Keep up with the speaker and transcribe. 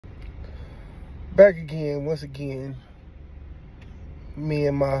Back again, once again. Me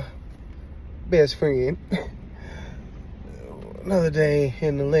and my best friend. Another day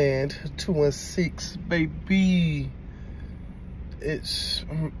in the land. 216, baby. It's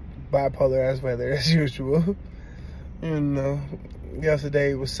bipolar ass weather as usual. You know,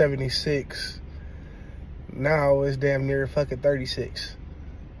 yesterday was 76. Now it's damn near fucking 36.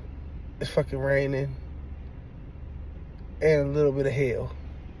 It's fucking raining. And a little bit of hail.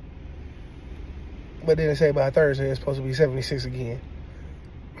 But then they say by Thursday it's supposed to be 76 again.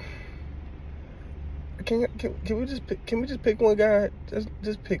 Can we just pick one guy?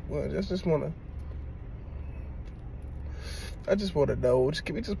 Just pick one. I just wanna know.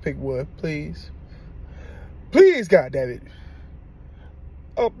 Can we just pick one, please? Please, goddammit.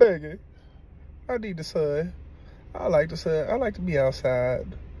 I'm begging. I need the sun. I like the sun. I like to be outside.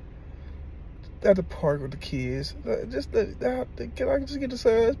 At the park with the kids. Can I just get the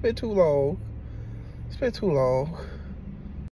sun? It's been too long.